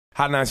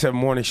Hot 97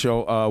 Morning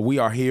Show. We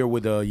are here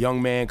with a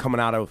young man coming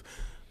out of,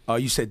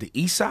 you said the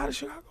east side of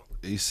Chicago?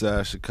 East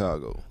side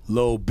Chicago.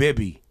 Lil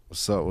Bibby.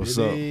 What's up, what's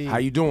up? How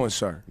you doing,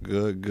 sir?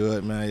 Good,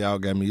 good, man. Y'all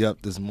got me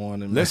up this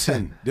morning, man.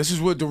 Listen, this is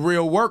what the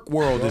real work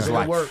world is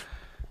like.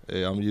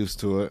 Yeah, I'm used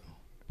to it.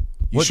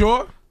 You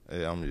sure?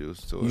 Yeah, I'm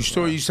used to it. You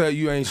sure man. you said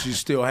you ain't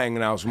just still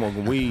hanging out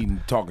smoking weed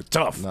and talking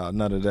tough? Nah,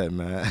 none of that,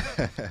 man.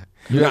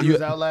 You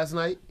was out last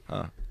night?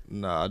 Huh?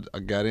 Nah, I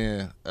got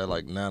in at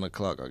like 9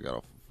 o'clock. I got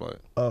off the flight.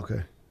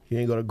 Okay. You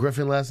ain't go to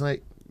Griffin last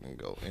night? Didn't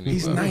go anywhere,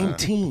 He's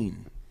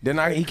 19.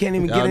 Then he can't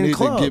even get in the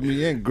club. Y'all need to get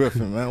me in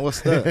Griffin, man. What's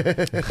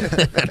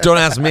that? Don't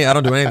ask me. I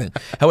don't do anything.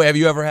 Have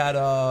you ever had?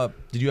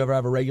 Did you ever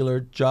have a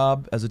regular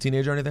job as a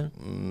teenager or anything?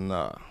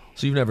 Nah.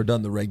 So you've never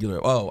done the regular?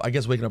 Oh, I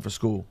guess waking up for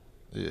school.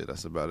 Yeah,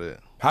 that's about it.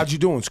 How'd you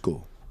do in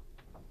school?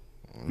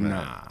 Man,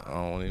 nah.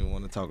 I don't even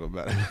want to talk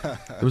about it.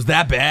 It was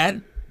that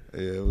bad?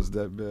 Yeah, it was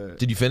that bad.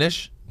 Did you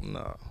finish?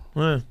 Nah.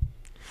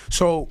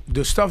 So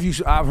the stuff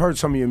I've heard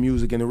some of your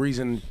music, and the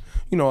reason,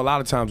 you know, a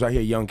lot of times I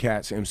hear young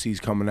cats,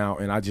 MCs coming out,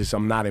 and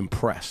I'm not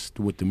impressed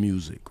with the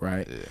music,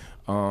 right?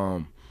 Yeah.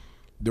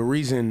 The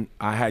reason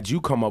I had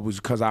you come up was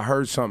because I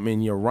heard something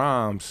in your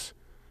rhymes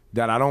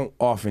that I don't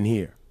often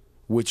hear,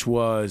 which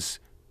was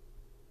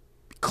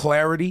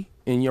clarity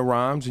in your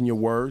rhymes and your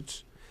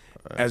words,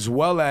 as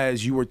well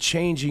as you were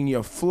changing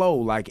your flow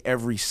like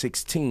every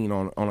 16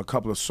 on a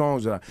couple of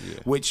songs,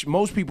 which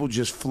most people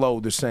just flow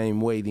the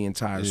same way the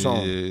entire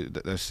song. Yeah,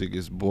 that shit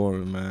gets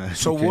boring, man.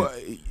 So what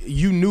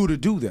you knew to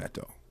do that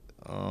though?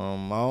 I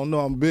don't know.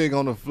 I'm big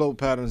on the flow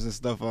patterns and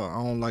stuff. I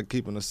don't like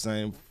keeping the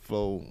same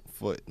flow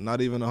for not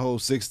even a whole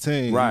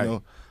 16. Right.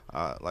 You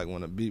know, like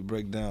when a beat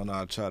break down,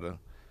 I try to,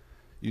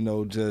 you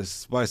know,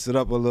 just spice it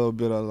up a little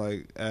bit. I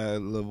like add a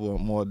little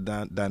more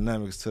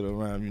dynamics to the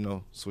rhyme. You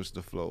know, switch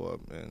the flow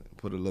up and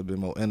put a little bit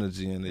more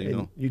energy in it. You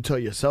know. You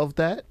told yourself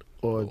that,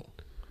 or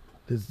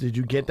did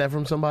you get that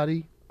from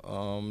somebody?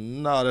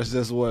 No, that's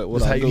just what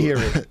that's I how do. you hear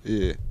it.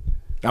 Yeah.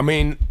 I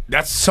mean,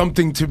 that's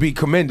something to be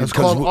commended. That's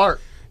called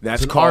art.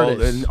 That's an called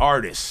artist. an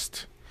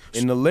artist.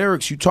 In the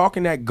lyrics, you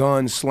talking that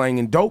gun, slang,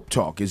 and dope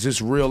talk. Is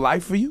this real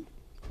life for you?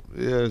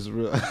 Yeah, it's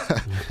real.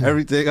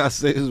 Everything I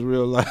say is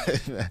real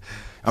life.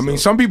 I mean,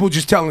 some people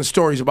just telling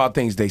stories about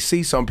things they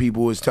see. Some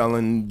people is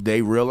telling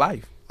they real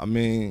life. I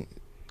mean,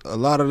 a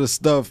lot of the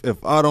stuff,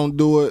 if I don't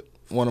do it,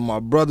 one of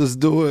my brothers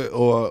do it,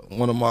 or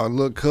one of my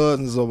little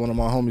cousins or one of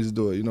my homies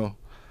do it, you know?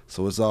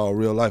 So it's all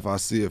real life. I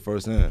see it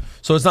firsthand.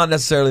 So it's not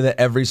necessarily that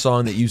every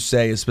song that you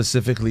say is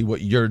specifically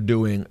what you're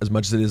doing as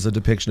much as it is a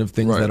depiction of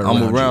things that are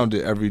I'm around you.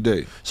 it every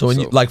day. So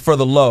when you, like for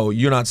the low,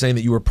 you're not saying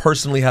that you were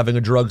personally having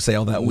a drug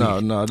sale that week.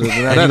 No,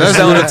 that's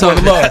selling it to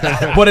the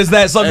low. But is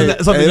that something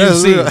you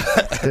see?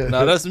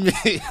 No, that's me.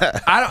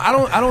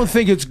 I don't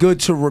think it's good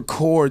to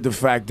record the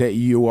fact that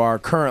you are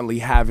currently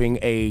having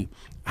a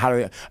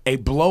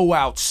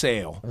blowout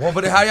sale. Well,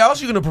 but how else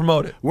are you going to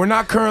promote it? We're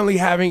not currently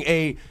having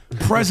a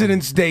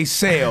President's Day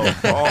sale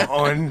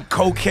on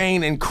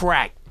cocaine and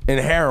crack and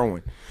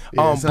heroin.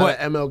 Yeah, it's not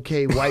an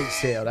MLK white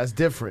sale. That's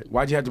different.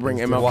 Why'd you have to bring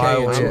MLK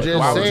I'm into it?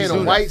 just saying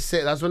a white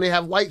sale. That's when they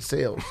have white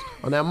sales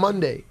on that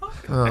Monday.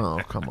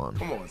 Oh, come on.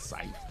 Come on,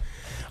 Sight.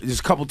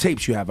 There's a couple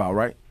tapes you have out,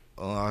 right?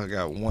 I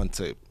got one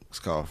tape. It's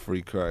called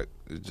Free Crack.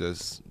 It's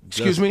just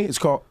Excuse me? It's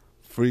called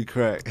Free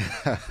Crack.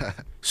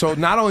 So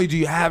not only do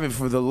you have it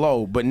for the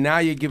low, but now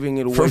you're giving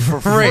it away for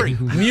free.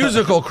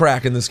 Musical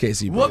crack in this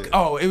case, Ebro. Look,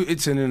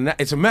 it's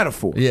a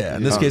metaphor. Yeah,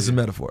 in this case, it's a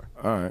metaphor.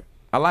 All right,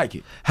 I like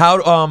it.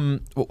 How?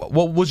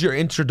 What was your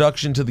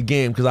introduction to the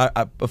game? Because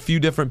a few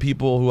different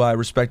people who I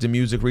respect in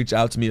music reached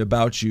out to me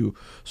about you.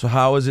 So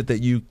how is it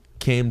that you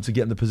came to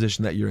get in the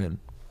position that you're in?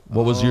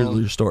 What was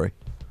your story?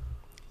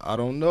 I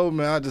don't know,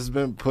 man. I just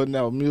been putting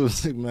out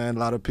music, man. A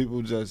lot of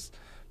people just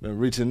been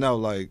reaching out,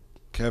 like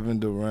Kevin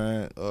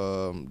Durant,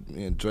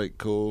 and Drake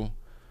Cole.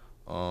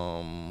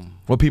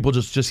 Well, people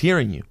just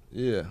hearing you.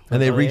 Yeah.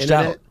 And they reached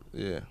out.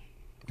 Yeah.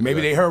 Maybe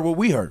they heard what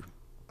we heard.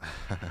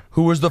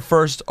 Who was the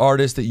first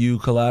artist that you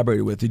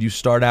collaborated with? Did you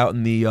start out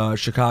in the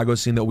Chicago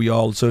scene that we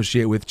all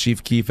associate with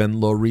Chief Keef and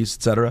Lil Reese,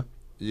 etc.?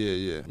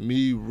 Yeah.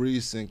 Me,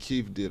 Reese, and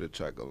Keith did a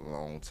track a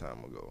long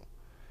time ago.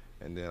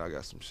 And then I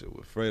got some shit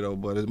with Fredo,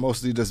 but it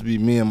mostly just be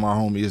me and my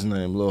homie, his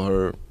name Lil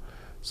Herb.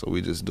 So we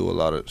just do a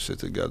lot of shit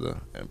together.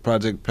 And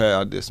Project Pat,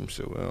 I did some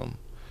shit with him.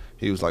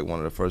 He was like one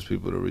of the first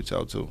people to reach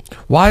out to.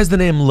 Why is the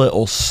name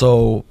Lil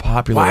so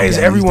popular? Why is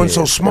everyone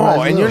so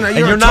small? And you're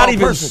not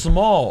even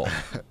small.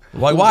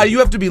 Why you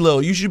have to be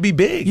little? You should be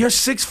big. You're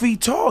 6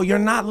 feet tall. You're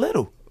not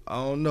little. I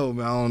don't know,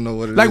 man. I don't know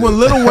what it is. Like when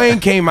Lil Wayne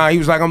came out, he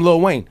was like, I'm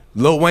Lil Wayne.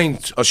 Lil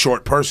Wayne's a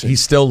short person.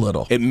 He's still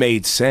little. It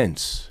made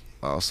sense.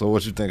 Oh, so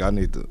what you think I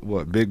need to,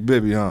 what, Big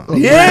Bibby, huh?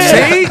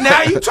 Yeah, see?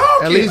 Now you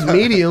talking. At least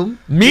medium.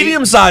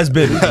 Medium-sized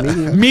Bibby.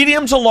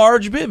 Medium to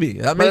large Bibby.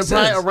 That makes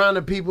sense. Probably around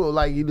the people,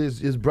 like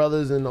his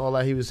brothers and all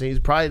that he was saying.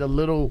 He's probably the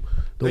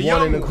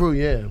one in the crew,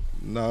 yeah.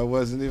 No, it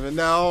wasn't even.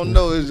 Now, I don't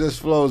know. It just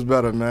flows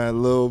better,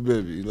 man. Lil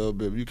Bibby.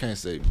 You can't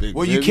say Big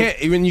Well, Bibby.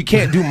 you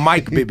can't do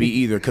Mike Bibby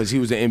either because he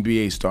was an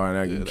NBA star.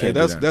 And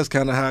That's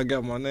kind of how I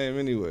got my name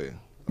anyway.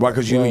 Why?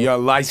 Because you're a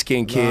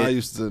light-skinned Nah, kid. I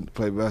used to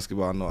play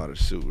basketball. I know how to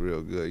shoot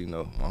real good. You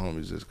know, my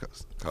homies just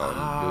called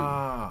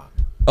me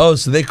Oh,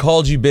 so they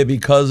called you Bibby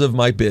because of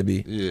Mike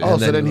Bibby. Bibby. Yeah. Oh,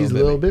 so then Lil he's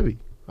Lil Bibby.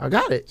 I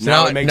got it. So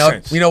Now it makes no,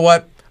 sense. You know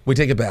what? We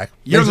take it back.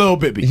 You're Lil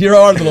Bibby. You're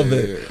our Lil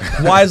Bibby.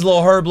 Why is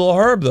Lil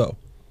Herb though?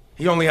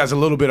 He only has a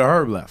little bit of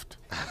herb left.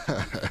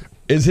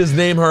 Is his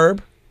name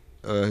Herb?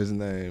 His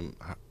name.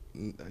 I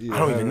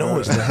don't even know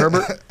his name.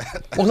 Herbert.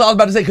 Well, I was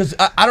about to say because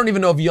I don't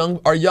even know if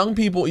young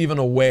people even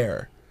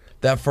aware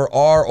that for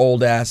our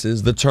old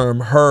asses the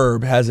term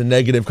Herb has a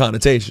negative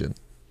connotation.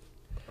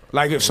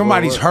 Like if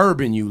somebody's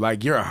herbing you,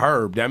 like you're a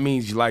herb, that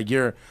means like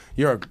you're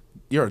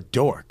a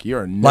dork.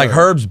 You're a nerd. Like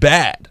Herb's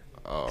bad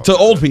to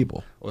old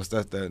people. What's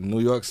that New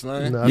York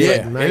slang? No,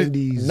 Yeah. like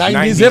 90s.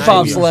 90s hip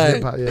hop 90s slang.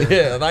 hip-hop, Yeah.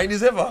 yeah.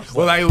 90s hip hop slang.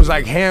 Well, like it was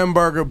like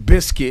hamburger,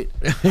 biscuit,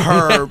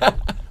 herb.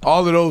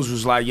 All of those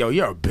was like, yo,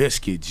 you're a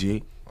biscuit,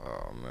 G.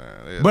 Oh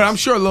man. Yeah, But I'm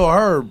sure Lil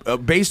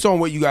Herb, based on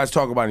what you guys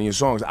talk about in your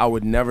songs, I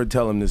would never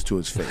tell him this to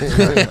his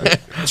face.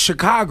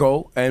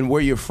 Chicago and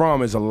where you're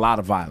from is a lot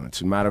of violence.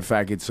 As a matter of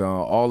fact, it's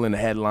all in the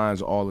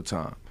headlines all the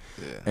time.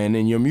 Yeah. And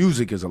then your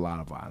music is a lot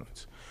of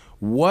violence.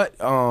 What,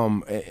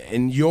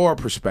 in your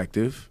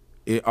perspective,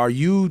 are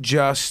you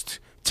just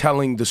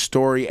telling the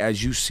story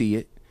as you see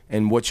it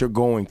and what you're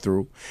going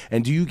through?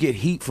 And do you get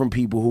heat from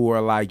people who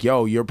are like,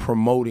 yo, you're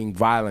promoting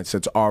violence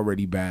that's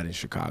already bad in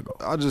Chicago?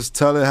 I just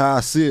tell it how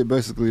I see it.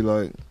 Basically,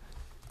 like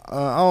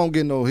I don't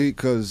get no heat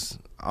because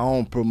I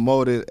don't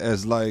promote it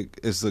as like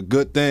it's a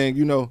good thing.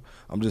 You know,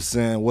 I'm just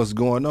saying what's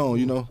going on.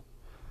 You know,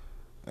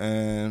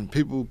 and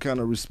people kind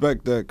of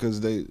respect that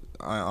because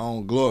I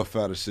don't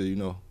glorify the shit. You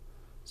know.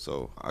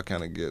 So I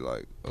kind of get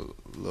like a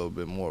little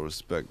bit more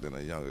respect than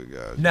a younger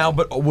guy. Now,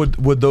 but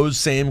would those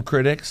same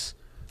critics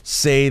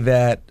say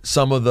that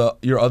some of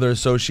your other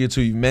associates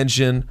who you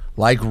mentioned,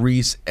 like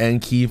Reese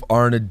and Keith,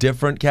 are in a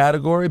different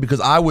category?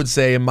 Because I would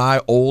say, in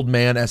my old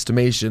man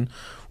estimation,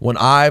 when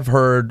I've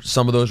heard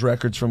some of those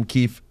records from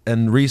Keith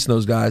and Reese and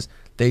those guys,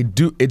 they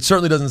do. It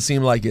certainly doesn't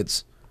seem like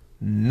it's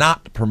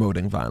not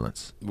promoting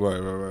violence.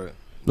 Right.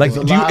 Like,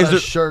 There's a lot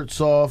of shirts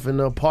off in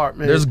the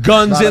apartment. There's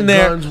guns lot in of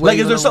there. guns Like,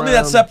 is there waving something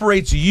that around.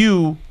 separates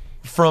you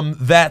from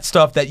that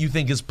stuff that you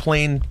think is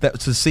plain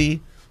to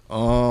see?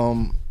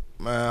 Man,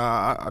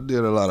 I did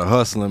a lot of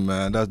hustling,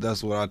 man.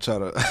 That's what I try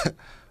to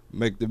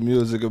make the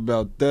music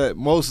about that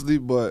mostly,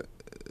 but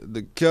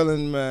the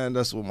killing, man,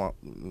 that's what I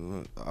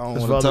don't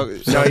want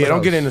to talk. No, yeah,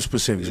 don't get into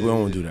specifics. We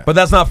don't want to do that. But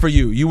that's not for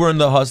you. You were in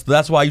the hustle.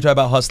 That's why you talk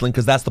about hustling,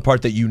 because that's the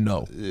part that you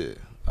know. Yeah,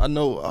 I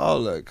know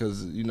all that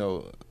because, you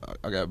know,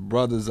 I got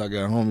brothers, I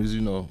got homies, you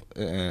know,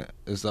 and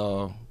it's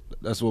all,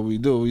 that's what we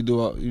do. We do,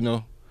 all, you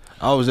know,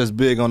 I was just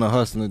big on the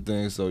hustling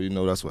thing, so, you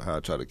know, that's how I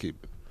try to keep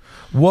it.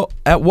 Well,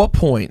 at what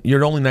point,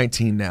 you're only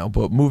 19 now,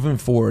 but moving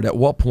forward, at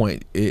what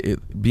point,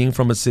 being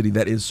from a city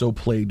that is so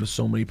plagued with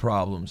so many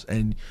problems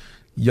and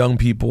young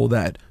people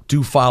that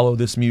do follow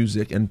this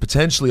music and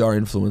potentially are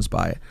influenced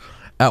by it,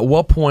 at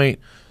what point,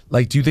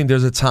 like, do you think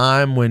there's a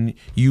time when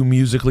you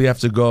musically have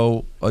to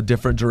go a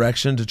different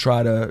direction to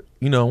try to,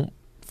 you know,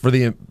 for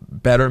the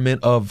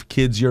betterment of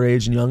kids your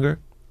age and younger?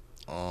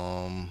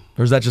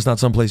 Or is that just not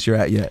someplace you're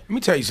at yet? Let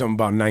me tell you something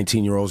about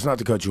 19-year-olds, not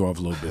to cut you off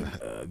a little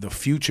bit. The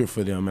future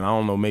for them, and I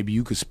don't know, maybe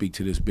you could speak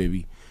to this,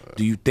 Bibby.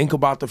 Do you think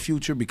about the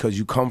future because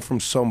you come from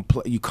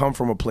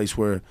a place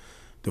where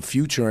the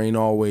future ain't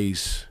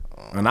always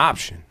an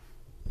option?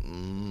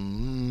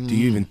 Do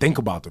you even think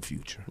about the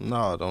future?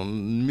 No,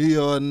 me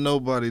or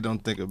nobody don't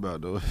think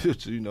about the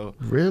future, you know.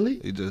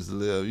 Really? You just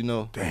live, you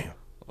know. Damn.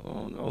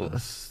 Oh, no.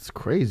 That's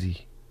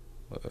crazy.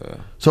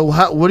 So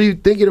what are you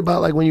thinking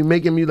about, like, when you're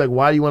making music? Like,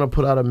 why do you want to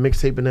put out a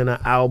mixtape and then an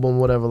album,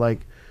 whatever?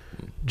 Like,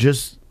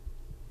 just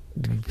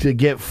to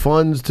get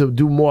funds to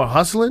do more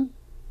hustling?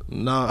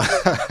 No,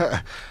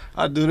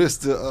 I do this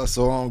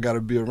so I don't got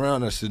to be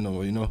around that shit no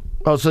more, you know?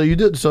 Oh, so you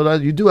did. So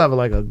that you do have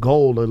like a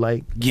goal to,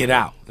 like, Get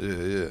out.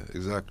 Yeah,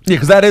 exactly. Yeah,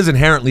 because that is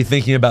inherently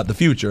thinking about the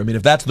future. I mean,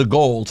 if that's the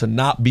goal, to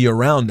not be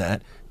around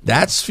that,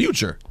 that's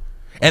future.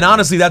 And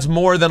honestly, that's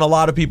more than a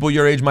lot of people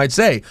your age might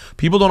say.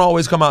 People don't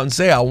always come out and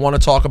say, I want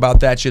to talk about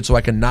that shit so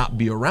I can not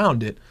be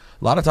around it.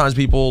 A lot of times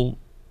people,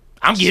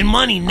 I'm getting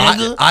money,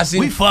 nigga. I see-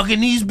 we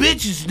fucking these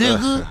bitches,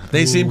 nigga.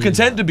 they seem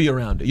content to be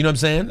around it. You know what I'm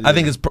saying? I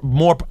think it's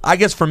more, I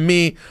guess for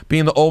me,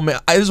 being the old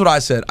man, this is what I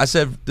said. I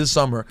said this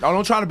summer, Oh,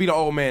 don't try to be the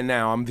old man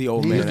now. I'm the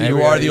old man.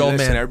 You are the old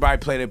Listen, man. Everybody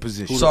play their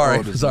position. sorry,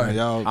 oldest, man?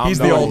 I'm he's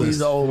the the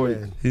oldest.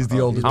 oldest. he's the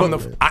old man. He's the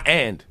oldest.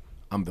 And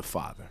I'm the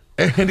father.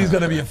 And he's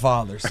going to be a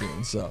father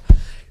soon. So,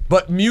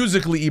 but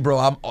musically, Ebro,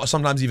 I'm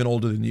sometimes even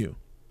older than you.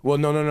 Well,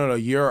 no.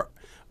 You're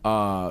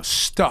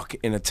stuck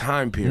in a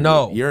time period.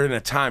 No. You're in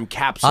a time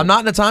capsule. I'm not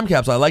in a time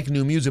capsule. I like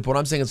new music, but what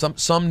I'm saying is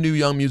some new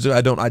young music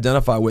I don't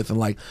identify with, and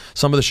like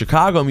some of the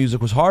Chicago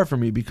music was hard for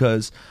me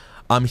because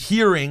I'm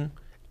hearing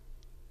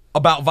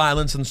about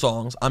violence in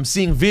songs. I'm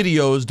seeing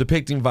videos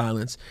depicting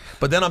violence,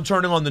 but then I'm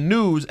turning on the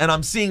news and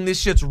I'm seeing this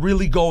shit's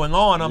really going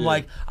on. I'm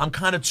like, I'm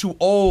kind of too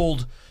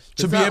old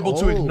to It's be not able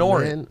to old, ignore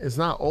man. it. It's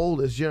not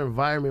old. It's your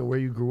environment where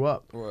you grew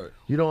up. Right.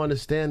 You don't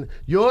understand.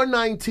 You're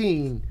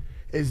 19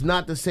 is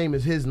not the same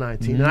as his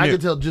 19. And I can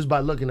tell just by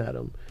looking at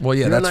him. Well,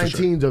 yeah, your that's for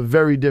sure. 19s are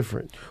very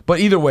different. But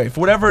either way,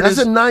 for whatever it That's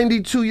is, a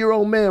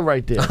 92-year-old man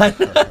right there.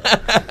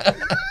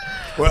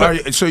 Well,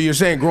 so you're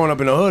saying growing up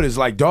in the hood is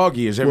like dog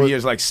years. Every year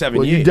is like 7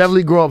 Well, years. you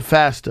definitely grow up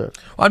faster.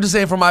 I'm just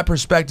saying from my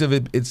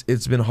perspective,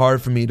 it's been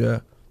hard for me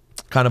to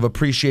kind of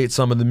appreciate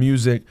some of the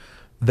music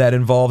that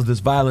involves this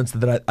violence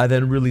that I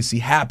then really see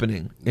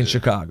happening in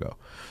Chicago.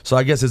 So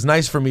I guess it's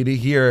nice for me to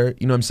hear,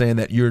 you know what I'm saying,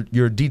 that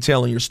you're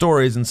detailing your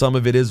stories and some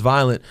of it is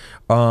violent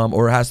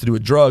or it has to do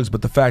with drugs,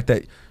 but the fact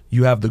that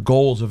you have the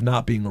goals of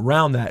not being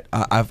around that,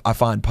 I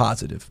find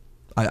positive.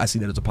 I see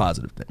that as a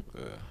positive thing.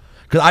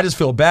 Because I just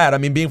feel bad. I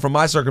mean, being from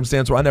my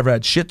circumstance where I never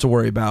had shit to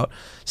worry about,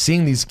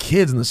 seeing these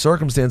kids and the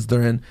circumstance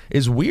they're in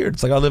is weird.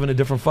 It's like I live in a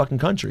different fucking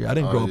country. I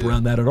didn't grow up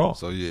around that at all.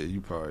 So yeah,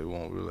 you probably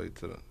won't relate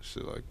to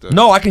shit like that.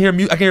 No, I can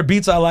hear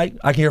beats I like.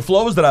 I can hear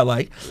flows that I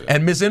like. Yeah.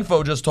 And Miss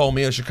Info just told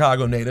me, a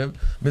Chicago native,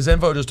 Miss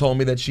Info just told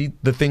me that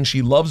the thing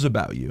she loves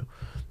about you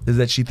is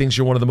that she thinks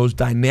you're one of the most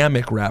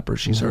dynamic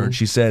rappers she's heard.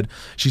 She said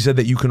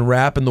that you can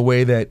rap in the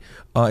way that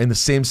in the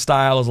same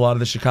style as a lot of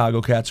the Chicago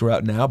cats who are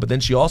out now. But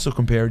then she also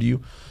compared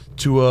you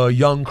to a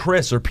young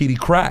Chris or Petey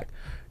Crack,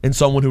 and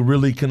someone who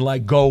really can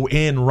like go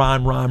in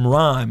rhyme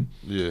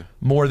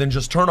more than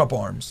just turn up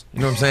arms. You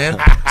know what I'm saying?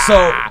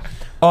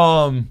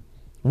 So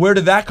where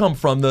did that come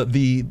from,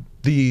 the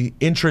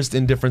interest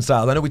in different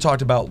styles? I know we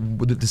talked about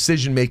the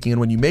decision making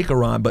and when you make a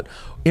rhyme, but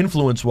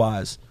influence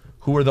wise,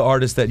 who are the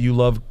artists that you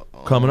love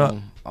coming up?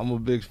 I'm a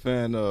big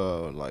fan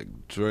of like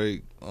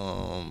Drake,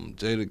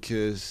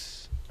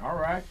 Jadakiss, All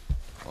right.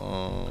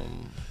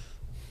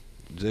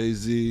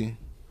 Jay-Z,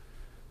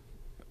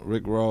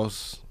 Rick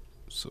Ross,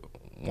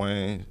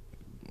 Wayne.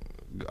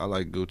 I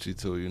like Gucci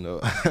too, you know.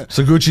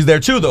 So Gucci's there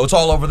too, though. It's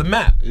all over the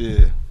map.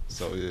 Yeah.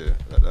 So yeah,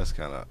 that's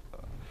kind of.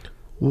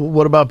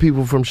 What about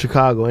people from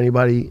Chicago?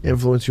 Anybody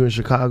influence you in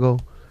Chicago?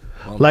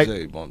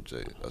 Bump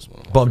J. That's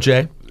one. Bump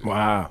J.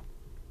 Wow.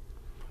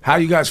 How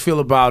do you guys feel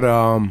about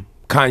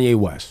Kanye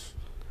West?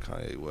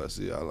 Kanye West,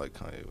 yeah, I like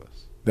Kanye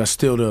West. That's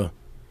still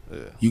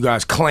you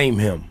guys claim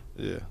him.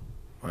 Yeah.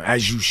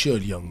 As you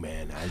should, young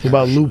man. What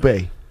about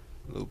Lupe?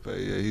 Lupe,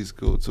 yeah, he's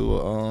cool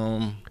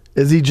too.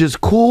 Is he just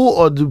cool,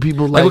 or do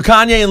people Like like with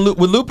Kanye and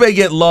would Lupe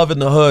get love in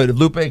the hood? If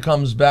Lupe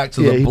comes back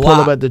to the he block,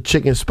 pull up at the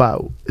chicken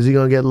spot. Is he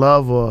gonna get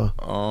love, or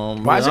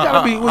Why is it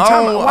gotta be? Why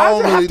does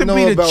it have to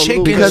be the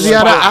chicken? because he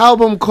had an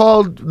album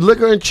called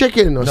Liquor and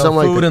Chicken or something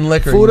like that? Food and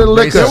Liquor. Food and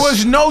Liquor. There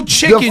was no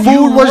chicken. The food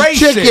you was racist.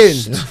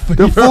 chicken.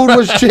 The food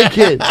was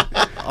chicken.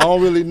 I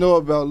don't really know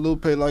about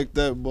Lupe like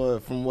that, but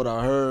from what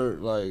I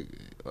heard, like,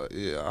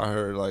 I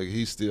heard like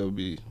he still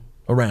be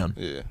around.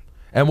 Yeah.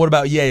 And what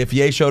about Ye? If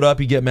Ye showed up,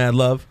 he'd get mad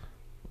love.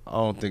 I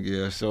don't think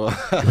so.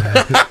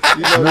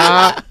 You know,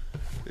 Nah.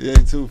 Yeah,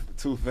 too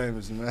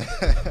famous, man.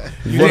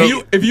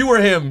 If you were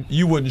him,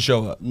 you wouldn't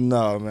show up.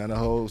 No, man, the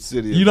whole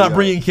city. You're not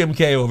bringing Kim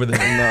K over there.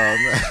 No,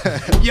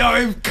 man. Yo,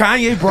 if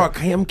Kanye brought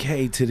Kim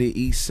K to the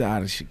east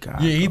side of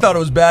Chicago. Yeah, he thought it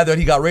was bad that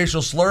he got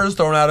racial slurs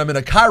thrown at him in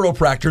a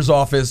chiropractor's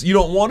office. You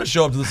don't want to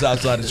show up to the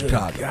south side of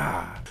Chicago.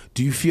 God.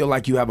 Do you feel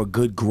like you have a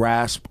good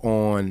grasp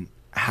on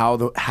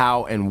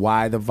how and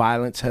why the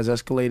violence has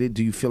escalated?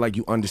 Do you feel like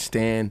you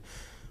understand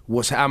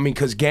I mean,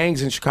 because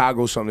gangs in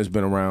Chicago is something that's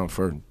been around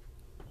for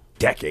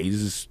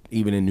decades,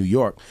 even in New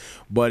York.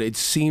 But it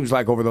seems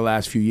like over the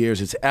last few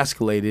years it's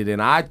escalated,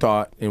 and I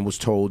thought and was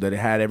told that it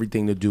had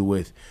everything to do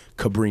with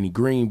Cabrini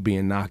Green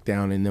being knocked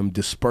down and them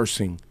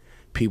dispersing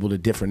people to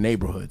different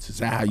neighborhoods. Is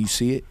that how you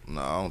see it?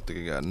 No, I don't think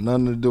it got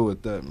nothing to do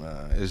with that,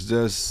 man. It's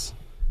just,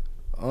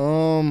 I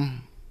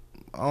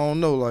don't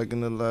know, like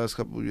in the last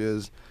couple of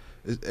years,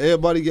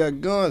 everybody got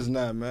guns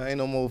now, man. Ain't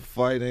no more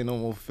fight, ain't no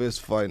more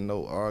fist fighting,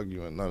 no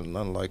arguing,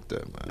 nothing like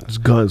that, man.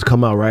 Just guns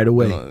come out right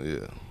away.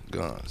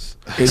 Guns.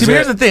 See,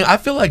 here's the thing. I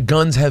feel like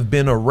guns have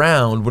been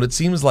around, but it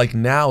seems like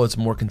now it's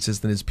more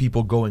consistent as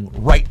people going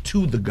right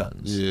to the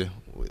guns. Yeah.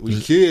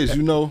 We kids,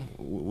 you know,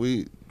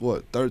 we,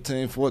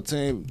 13,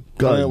 14,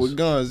 playing with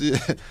guns, yeah.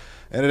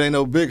 And it ain't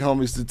no big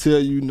homies to tell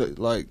you,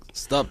 like,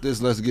 stop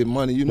this, let's get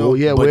money, you know? Well,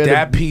 yeah, but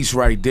that piece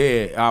right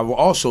there, I was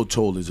also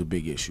told is a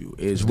big issue.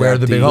 Is where are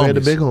the big homies? Where are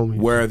the big homies?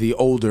 Where are the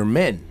older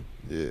men?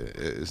 Yeah,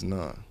 it's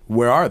not.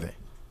 Where are they?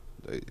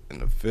 They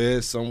in the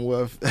Fed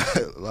somewhere,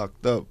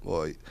 locked up,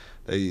 or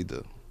they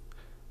either.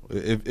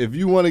 If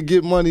you want to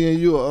get money and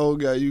you an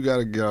old guy, you got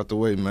to get out the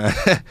way, man.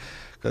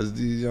 Because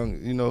these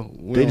young, you know.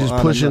 They just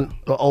pushing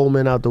the old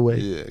men out the way.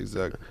 Yeah,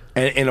 exactly.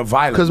 And in a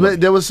violent way. Because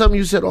there was something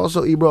you said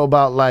also, Ebro,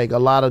 about like a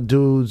lot of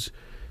dudes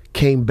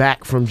came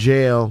back from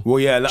jail. Well,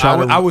 yeah,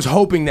 I was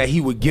hoping that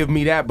he would give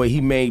me that, but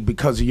he may,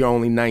 because you're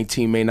only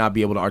 19, may not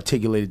be able to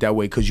articulate it that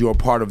way because you're a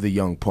part of the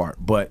young part.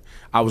 But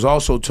I was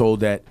also told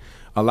that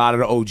a lot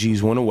of the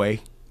OGs went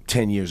away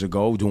 10 years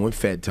ago doing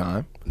Fed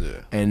time.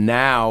 Yeah. And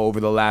now, over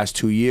the last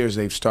 2 years,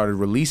 they've started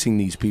releasing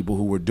these people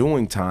who were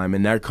doing time,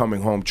 and they're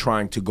coming home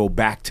trying to go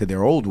back to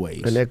their old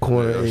ways. And that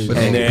corner is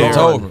it's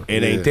over.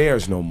 It ain't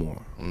theirs no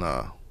more.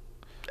 Nah.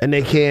 And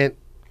they can't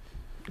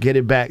get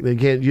it back. They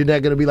can't. You're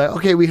not gonna be like,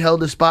 okay, we held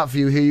the spot for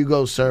you. Here you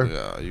go, sir.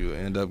 Yeah, you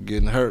end up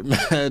getting hurt,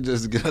 man.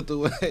 Just get out the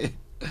way.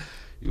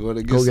 You want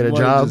to Go get a some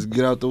money, job? Just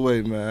get out the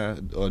way,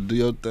 man, or do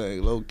your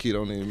thing. Low key,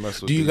 don't even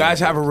mess with. Do you guys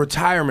have a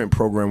retirement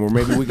program where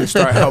maybe we can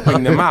start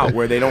helping them out,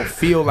 where they don't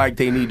feel like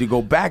they need to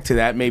go back to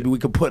that? Maybe we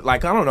could put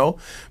like, I don't know,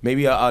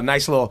 maybe a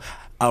nice little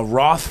a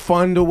Roth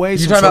fund away.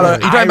 You're talking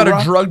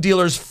about a drug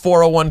dealer's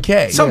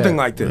 401k, something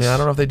like this. Yeah, I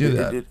don't know if they do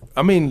that.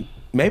 I mean,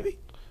 maybe.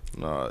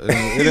 No,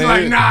 He's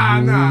like, nah.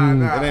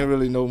 It ain't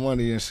really no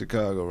money in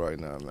Chicago right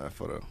now, man,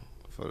 for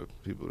the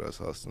people that's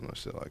hustling and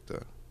shit like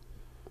that.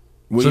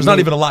 What So there's not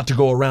even a lot to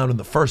go around in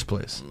the first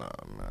place. Nah,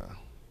 man.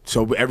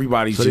 So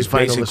everybody's So just they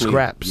fight on the basically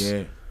scraps.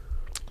 Yeah.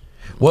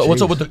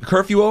 What's up with the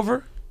curfew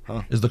over?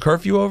 Huh? Is the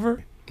curfew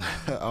over?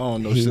 I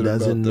don't know He shit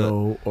doesn't about that.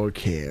 know or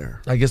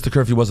care. I guess the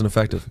curfew wasn't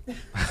effective.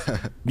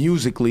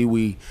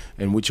 Musically,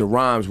 and with your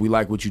rhymes, we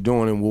like what you're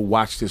doing, and we'll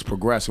watch this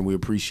progress, and we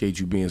appreciate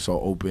you being so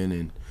open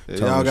and.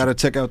 Y'all gotta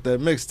check out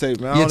that mixtape,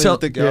 man. I Yeah, don't even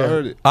think y'all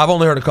heard it. I've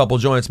only heard a couple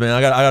joints, man. I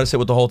got to say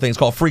what the whole thing. It's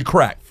called Free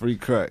Crack, Free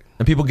crack,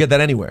 and people get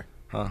that anywhere.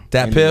 huh?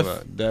 Dat Anywhere.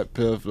 Piff? Dat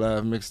Piff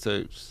live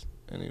mixtapes.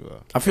 Anyway,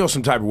 I feel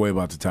some type of way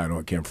about the title.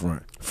 I can't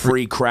front.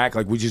 Free crack,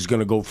 like we're just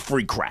gonna go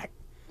free crack.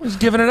 He's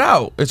giving it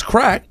out. It's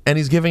crack, and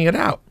he's giving it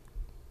out.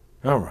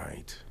 All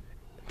right.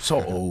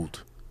 So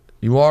old.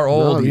 You are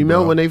old. No, you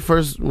know bro. when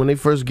they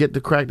first get the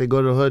crack, they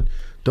go to the hood,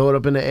 throw it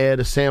up in the air,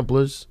 the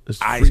samplers. It's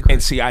free crack.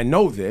 And see, I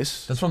know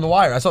this. That's from The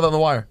Wire. I saw that on The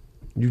Wire.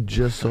 You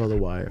just saw The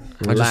Wire.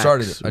 I just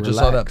started it. I just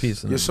saw that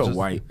piece. You're so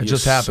white. It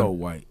just happened. So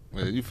white.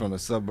 yeah, you from the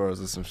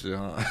suburbs or some shit,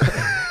 huh?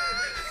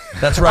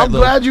 That's right, I'm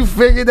glad you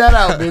figured that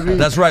out, baby.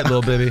 That's right,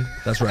 Lil Bibby.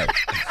 That's right.